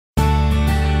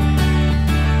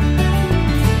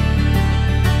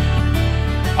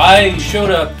I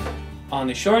showed up on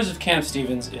the shores of Camp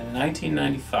Stevens in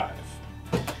 1995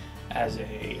 as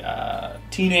a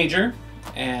teenager,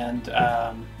 and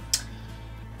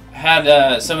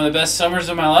had some of the best summers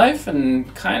of my life,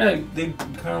 and kind of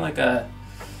like a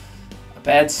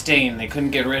bad stain. They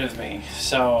couldn't get rid of me.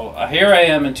 So here I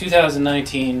am in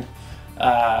 2019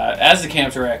 as the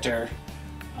camp director,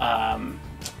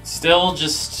 still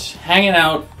just hanging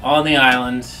out on the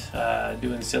island,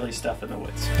 doing silly stuff in the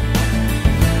woods.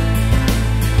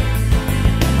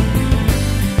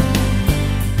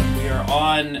 We are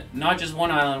on not just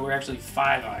one island, we're actually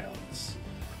 5 islands.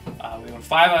 We own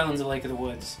 5 islands of Lake of the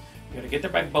Woods. We got to get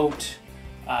there by boat.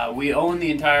 We own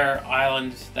the entire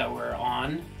island that we're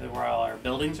on, where all our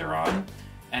buildings are on,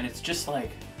 and it's just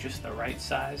the right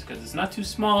size, because it's not too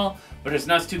small, but it's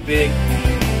not too big.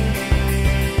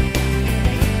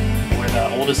 We're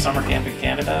the oldest summer camp in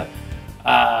Canada.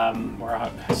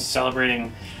 We're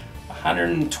celebrating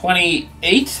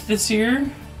 128th this year.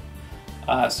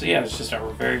 So yeah, it's just a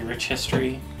very rich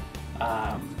history.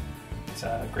 It's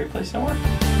a great place to work.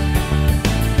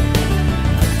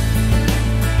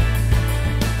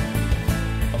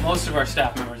 But most of our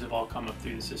staff members have all come up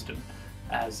through the system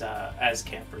as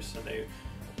campers. So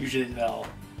they'll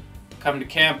come to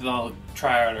camp, they'll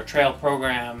try out our trail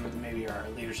program, maybe our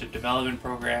leadership development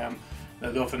program.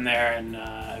 They'll go from there and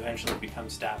eventually become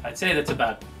staff. I'd say that's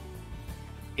about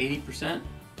 80%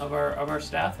 of our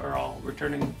staff are all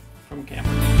returning from camp.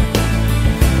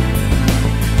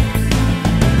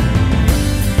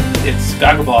 It's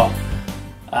Gaga Ball.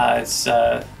 It's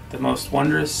the most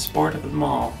wondrous sport of them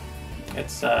all.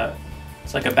 It's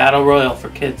like a battle royal for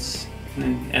kids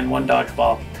and one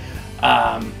dodgeball.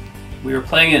 We were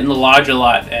playing it in the lodge a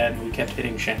lot, and we kept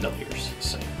hitting chandeliers.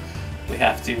 So we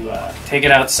have to take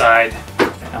it outside,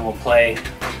 and we'll play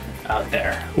out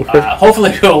there.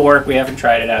 Hopefully it'll work. We haven't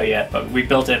tried it out yet, but we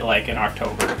built it in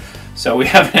October, so we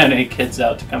haven't had any kids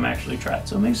out to come actually try it.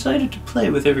 So I'm excited to play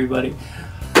with everybody,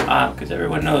 because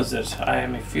everyone knows that I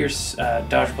am a fierce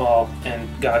dodgeball and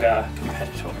Gaga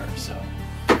competitor. So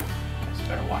you guys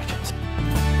better watch it.